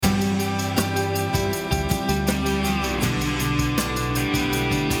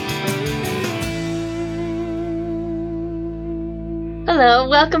Hello,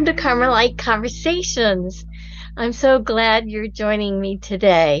 welcome to Carmelite Conversations. I'm so glad you're joining me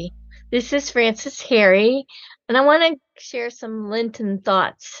today. This is Frances Harry, and I want to share some Lenten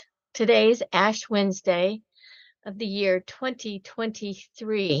thoughts. Today's Ash Wednesday of the year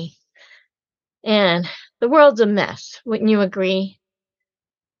 2023, and the world's a mess, wouldn't you agree?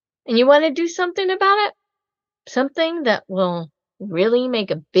 And you want to do something about it? Something that will really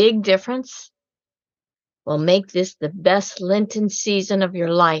make a big difference? Will make this the best Lenten season of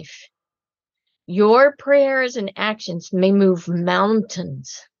your life. Your prayers and actions may move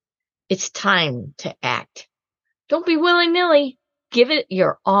mountains. It's time to act. Don't be willy-nilly. Give it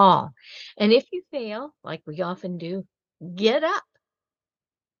your all. And if you fail, like we often do, get up.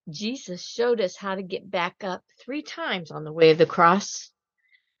 Jesus showed us how to get back up 3 times on the way of the cross.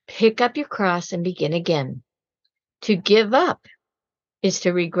 Pick up your cross and begin again. To give up is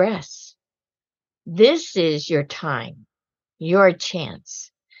to regress. This is your time, your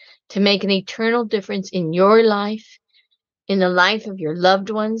chance to make an eternal difference in your life, in the life of your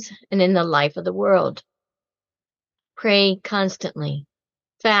loved ones, and in the life of the world. Pray constantly,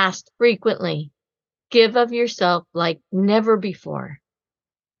 fast frequently, give of yourself like never before.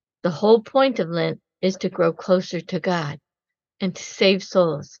 The whole point of Lent is to grow closer to God and to save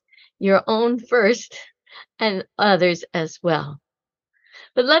souls, your own first and others as well.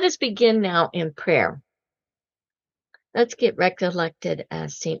 But let us begin now in prayer. Let's get recollected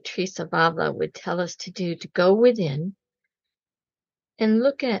as St. Teresa of Avila would tell us to do, to go within and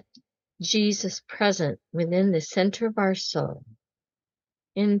look at Jesus present within the center of our soul.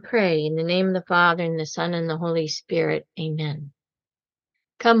 And pray in the name of the Father, and the Son, and the Holy Spirit. Amen.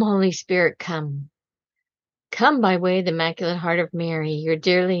 Come, Holy Spirit, come. Come by way of the Immaculate Heart of Mary, your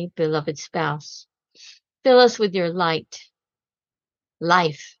dearly beloved spouse. Fill us with your light,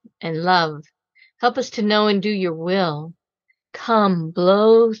 life, and love. Help us to know and do your will. Come,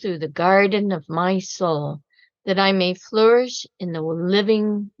 blow through the garden of my soul, that I may flourish in the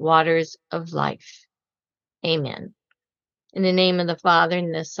living waters of life. Amen. In the name of the Father,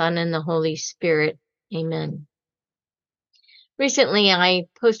 and the Son, and the Holy Spirit. Amen. Recently, I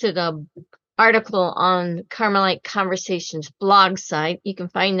posted an article on Carmelite Conversations blog site. You can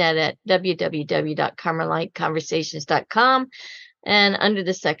find that at www.carmeliteconversations.com and under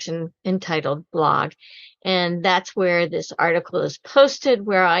the section entitled blog. And that's where this article is posted,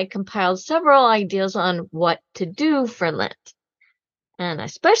 where I compiled several ideas on what to do for Lent, and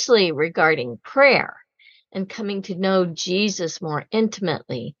especially regarding prayer and coming to know Jesus more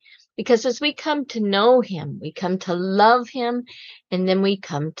intimately. Because as we come to know him, we come to love him, and then we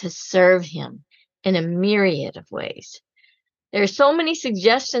come to serve him in a myriad of ways. There are so many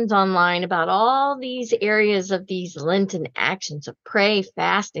suggestions online about all these areas of these Lenten actions of pray,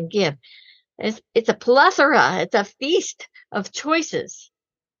 fast, and give. It's a plethora. It's a feast of choices.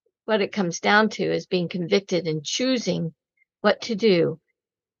 What it comes down to is being convicted and choosing what to do.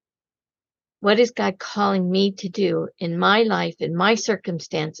 What is God calling me to do in my life, in my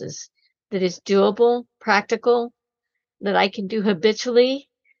circumstances, that is doable, practical, that I can do habitually,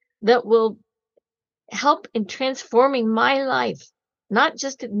 that will help in transforming my life, not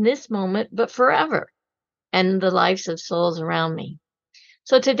just in this moment, but forever, and the lives of souls around me.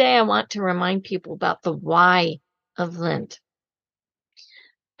 So today I want to remind people about the why of Lent.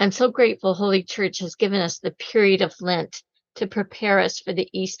 I'm so grateful Holy Church has given us the period of Lent to prepare us for the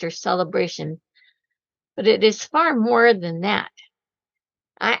Easter celebration. But it is far more than that.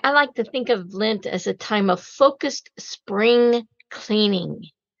 I like to think of Lent as a time of focused spring cleaning.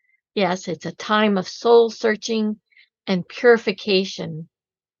 Yes, it's a time of soul searching and purification.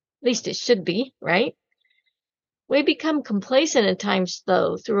 At least it should be, right? We become complacent at times,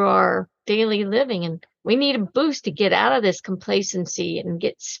 though, through our daily living, and we need a boost to get out of this complacency and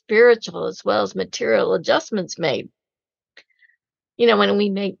get spiritual as well as material adjustments made. You know, when we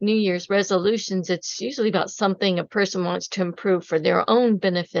make New Year's resolutions, it's usually about something a person wants to improve for their own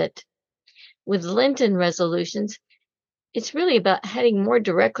benefit. With Lenten resolutions, it's really about heading more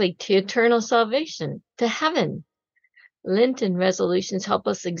directly to eternal salvation, to heaven. Lenten resolutions help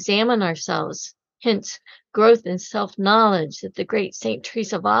us examine ourselves, hence growth in self-knowledge that the great Saint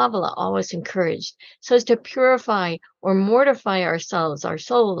Teresa of Avila always encouraged, so as to purify or mortify ourselves, our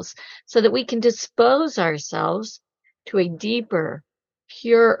souls, so that we can dispose ourselves to a deeper,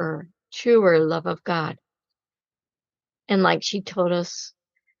 purer, truer love of God. And like she told us,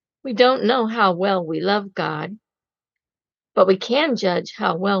 we don't know how well we love God, but we can judge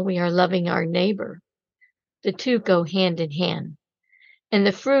how well we are loving our neighbor. The two go hand in hand. And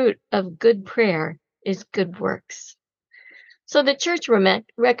the fruit of good prayer is good works. So the church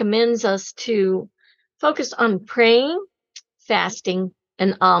recommends us to focus on praying fasting,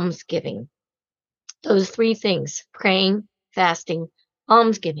 and almsgiving. Those three things: praying, fasting,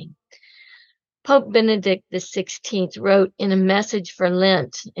 almsgiving. Pope Benedict XVI wrote in a message for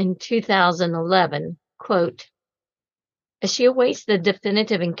Lent in 2011, quote, "As she awaits the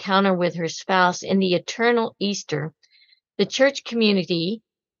definitive encounter with her spouse in the eternal Easter, the church community,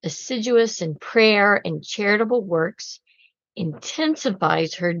 assiduous in prayer and charitable works,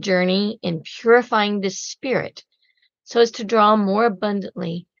 intensifies her journey in purifying the spirit so as to draw more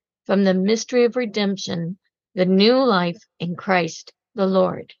abundantly from the mystery of redemption, the new life in Christ the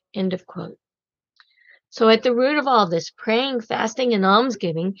Lord." End of quote. So at the root of all this, praying, fasting, and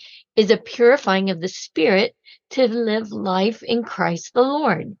almsgiving is a purifying of the spirit to live life in Christ the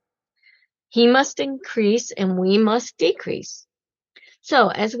Lord. He must increase and we must decrease. So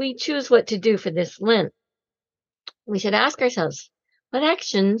as we choose what to do for this Lent, we should ask ourselves, what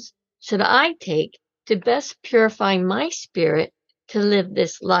actions should I take to best purify my spirit to live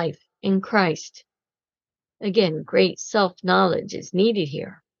this life in Christ? Again, great self-knowledge is needed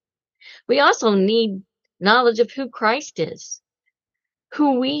here. We also need knowledge of who Christ is,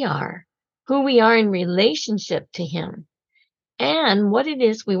 who we are in relationship to him, and what it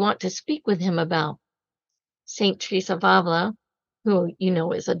is we want to speak with him about. St. Teresa of Avila, who you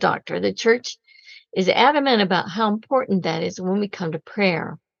know is a doctor of the church, is adamant about how important that is when we come to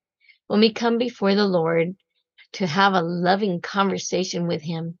prayer, when we come before the Lord to have a loving conversation with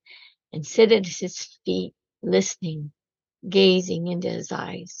him and sit at his feet, listening, gazing into his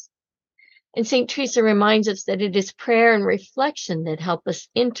eyes. And St. Teresa reminds us that it is prayer and reflection that help us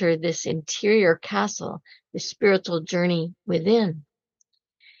enter this interior castle, the spiritual journey within.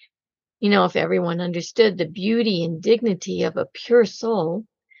 You know, if everyone understood the beauty and dignity of a pure soul,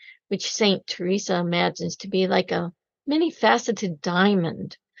 which St. Teresa imagines to be like a many-faceted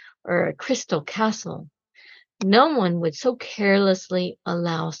diamond or a crystal castle, no one would so carelessly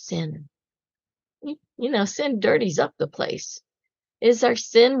allow sin. You know, sin dirties up the place. It is our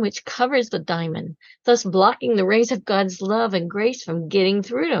sin which covers the diamond, thus blocking the rays of God's love and grace from getting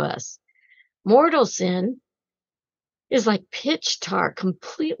through to us. Mortal sin is like pitch tar,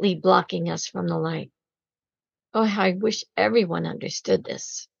 completely blocking us from the light. Oh, how I wish everyone understood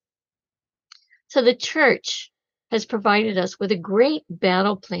this. So the church has provided us with a great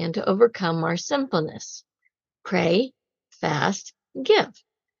battle plan to overcome our sinfulness. Pray, fast, give.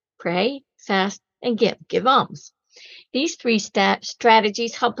 Pray, fast, and give. Give alms. These three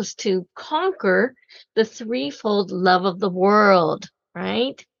strategies help us to conquer the threefold love of the world,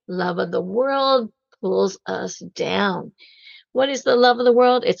 right? Love of the world pulls us down. What is the love of the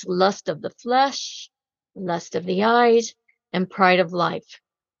world? It's lust of the flesh, lust of the eyes, and pride of life,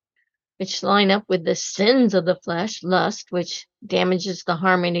 which line up with the sins of the flesh, lust, which damages the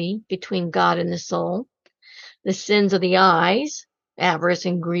harmony between God and the soul, the sins of the eyes, avarice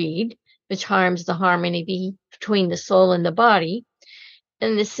and greed, which harms the harmony between the soul and the body,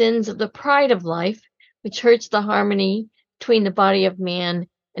 and the sins of the pride of life, which hurts the harmony between the body of man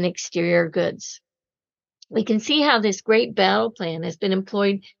and exterior goods. We can see how this great battle plan has been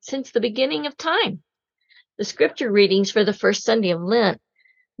employed since the beginning of time. The scripture readings for the first Sunday of Lent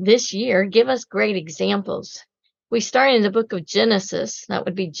this year give us great examples. We start in the book of Genesis. That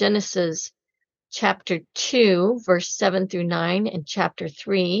would be Genesis chapter 2, verse 7 through 9, and chapter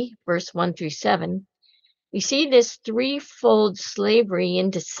 3, verse 1 through 7. We see this threefold slavery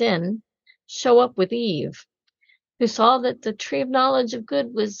into sin show up with Eve, who saw that the tree of knowledge of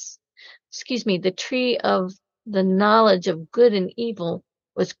good was, the tree of the knowledge of good and evil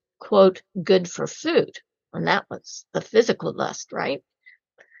was, quote, good for food. And that was the physical lust, right?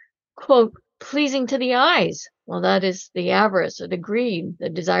 Quote, pleasing to the eyes. Well, that is the avarice or the greed, the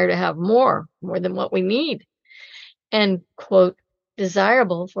desire to have more than what we need. And, quote,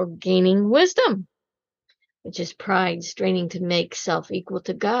 desirable for gaining wisdom, which is pride straining to make self equal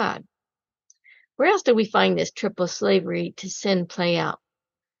to God. Where else do we find this triple slavery to sin play out?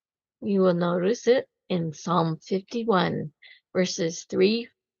 You will notice it in Psalm 51, verses 3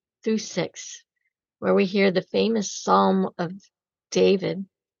 through 6, where we hear the famous Psalm of David,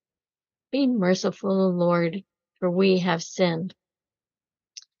 be merciful, Lord, for we have sinned.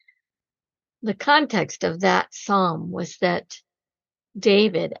 The context of that psalm was that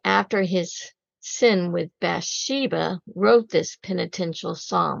David, after his sin with Bathsheba, wrote this penitential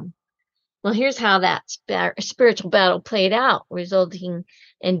psalm. Well, here's how that spiritual battle played out, resulting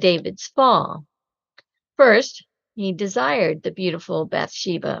in David's fall. First, he desired the beautiful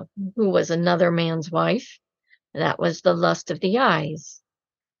Bathsheba, who was another man's wife. That was the lust of the eyes.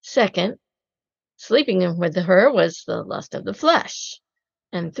 Second, sleeping with her was the lust of the flesh.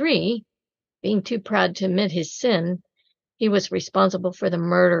 And three, being too proud to admit his sin, He was responsible for the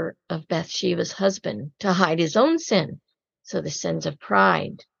murder of Bathsheba's husband to hide his own sin, so the sins of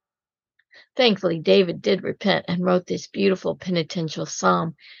pride. Thankfully, David did repent and wrote this beautiful penitential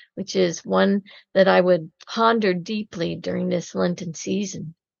psalm, which is one that I would ponder deeply during this Lenten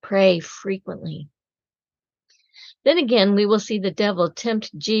season. Pray frequently. Then again, we will see the devil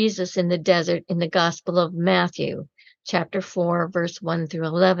tempt Jesus in the desert in the Gospel of Matthew, chapter 4, verse 1 through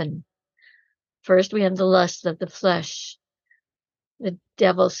 11. First, we have the lust of the flesh. The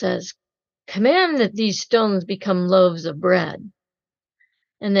devil says, "Command that these stones become loaves of bread."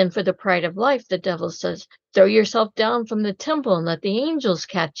 And then for the pride of life, the devil says, "Throw yourself down from the temple and let the angels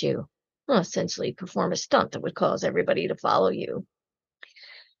catch you." Well, essentially perform a stunt that would cause everybody to follow you.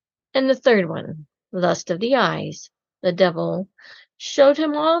 And the third one, lust of the eyes. The devil showed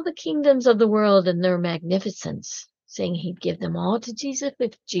him all the kingdoms of the world and their magnificence, saying he'd give them all to Jesus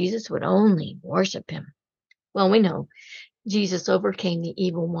if Jesus would only worship him. Well, we know Jesus overcame the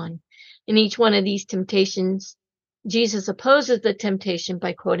evil one. In each one of these temptations, Jesus opposes the temptation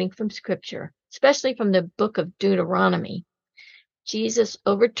by quoting from Scripture, especially from the book of Deuteronomy. Jesus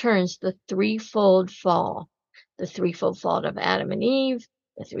overturns the threefold fall of Adam and Eve,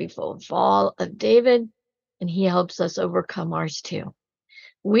 the threefold fall of David, and he helps us overcome ours too.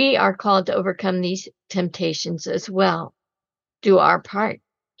 We are called to overcome these temptations as well. Do our part.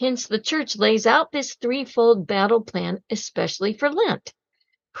 Hence, the church lays out this threefold battle plan, especially for Lent.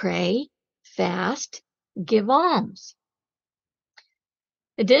 Pray, fast, give alms.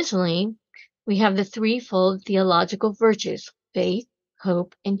 Additionally, we have the threefold theological virtues, faith,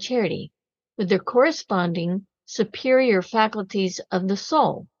 hope, and charity, with their corresponding superior faculties of the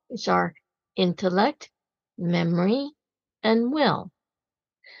soul, which are intellect, memory, and will,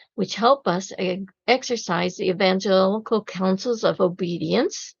 which help us exercise the evangelical counsels of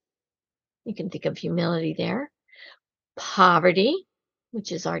obedience. You can think of humility there. Poverty,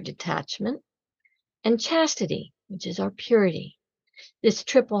 which is our detachment, and chastity, which is our purity. This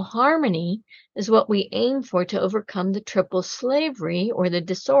triple harmony is what we aim for to overcome the triple slavery or the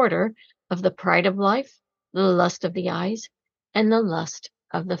disorder of the pride of life, the lust of the eyes, and the lust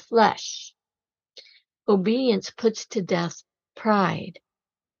of the flesh. Obedience puts to death pride.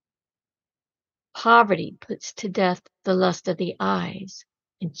 Poverty puts to death the lust of the eyes,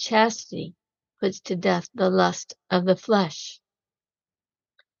 and chastity puts to death the lust of the flesh.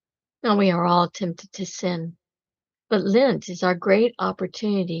 Now, we are all tempted to sin, but Lent is our great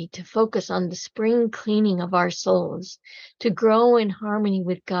opportunity to focus on the spring cleaning of our souls, to grow in harmony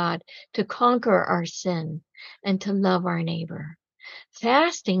with God, to conquer our sin, and to love our neighbor.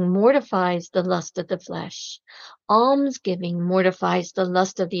 Fasting mortifies the lust of the flesh. Almsgiving mortifies the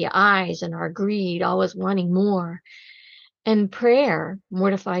lust of the eyes and our greed, always wanting more. And prayer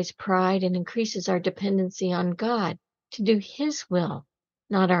mortifies pride and increases our dependency on God to do His will,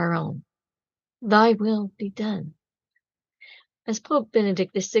 not our own. Thy will be done. As Pope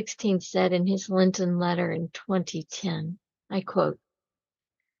Benedict XVI said in his Lenten letter in 2010, I quote,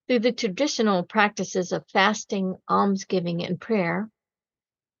 "Through the traditional practices of fasting, almsgiving, and prayer,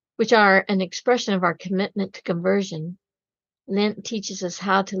 which are an expression of our commitment to conversion, Lent teaches us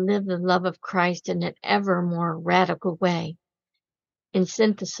how to live the love of Christ in an ever more radical way. In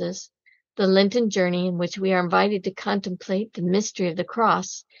synthesis, the Lenten journey in which we are invited to contemplate the mystery of the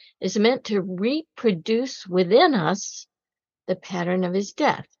cross is meant to reproduce within us the pattern of his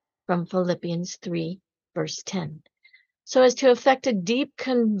death from Philippians 3, verse 10, so as to effect a deep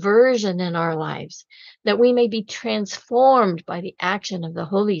conversion in our lives, that we may be transformed by the action of the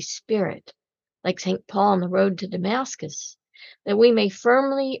Holy Spirit, like St. Paul on the road to Damascus, that we may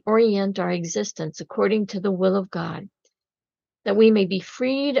firmly orient our existence according to the will of God, that we may be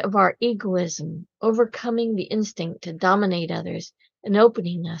freed of our egoism, overcoming the instinct to dominate others and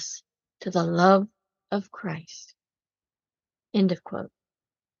opening us to the love of Christ." End of quote.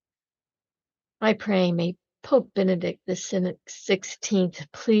 I pray may Pope Benedict XVI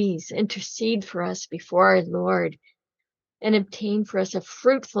please intercede for us before our Lord and obtain for us a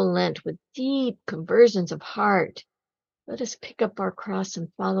fruitful Lent with deep conversions of heart. Let us pick up our cross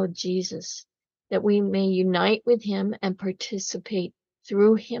and follow Jesus, that we may unite with him and participate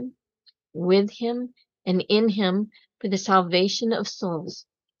through him, with him, and in him for the salvation of souls,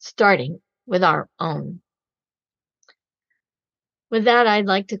 starting with our own. With that, I'd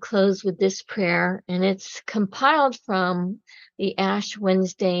like to close with this prayer, and it's compiled from the Ash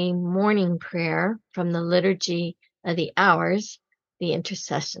Wednesday morning prayer from the Liturgy of the Hours, the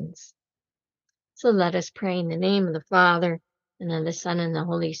Intercessions. So let us pray in the name of the Father, and of the Son, and the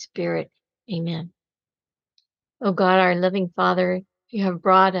Holy Spirit. Amen. O God, our living Father, you have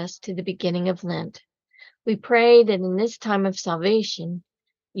brought us to the beginning of Lent. We pray that in this time of salvation,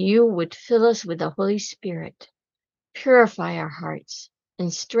 you would fill us with the Holy Spirit, purify our hearts,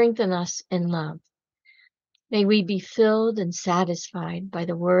 and strengthen us in love. May we be filled and satisfied by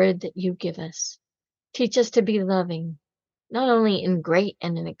the word that you give us. Teach us to be loving, not only in great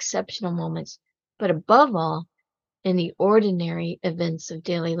and in exceptional moments, but above all, in the ordinary events of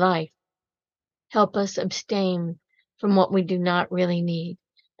daily life. Help us abstain from what we do not really need,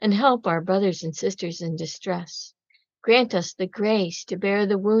 and help our brothers and sisters in distress. Grant us the grace to bear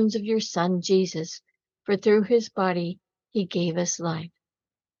the wounds of your Son, Jesus, for through his body he gave us life.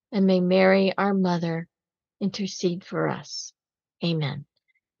 And may Mary, our mother, intercede for us. Amen.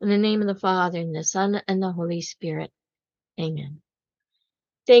 In the name of the Father, and the Son, and the Holy Spirit. Amen.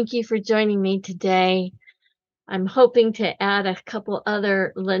 Thank you for joining me today. I'm hoping to add a couple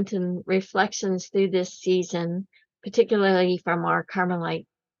other Lenten reflections through this season, particularly from our Carmelite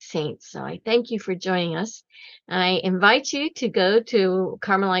saints. So I thank you for joining us. I invite you to go to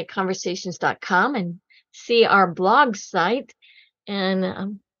carmeliteconversations.com and see our blog site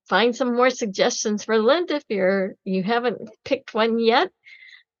and find some more suggestions for Lent if you haven't picked one yet.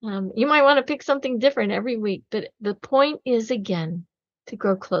 You might want to pick something different every week, but the point is, again, to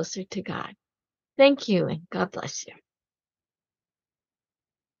grow closer to God. Thank you, and God bless you.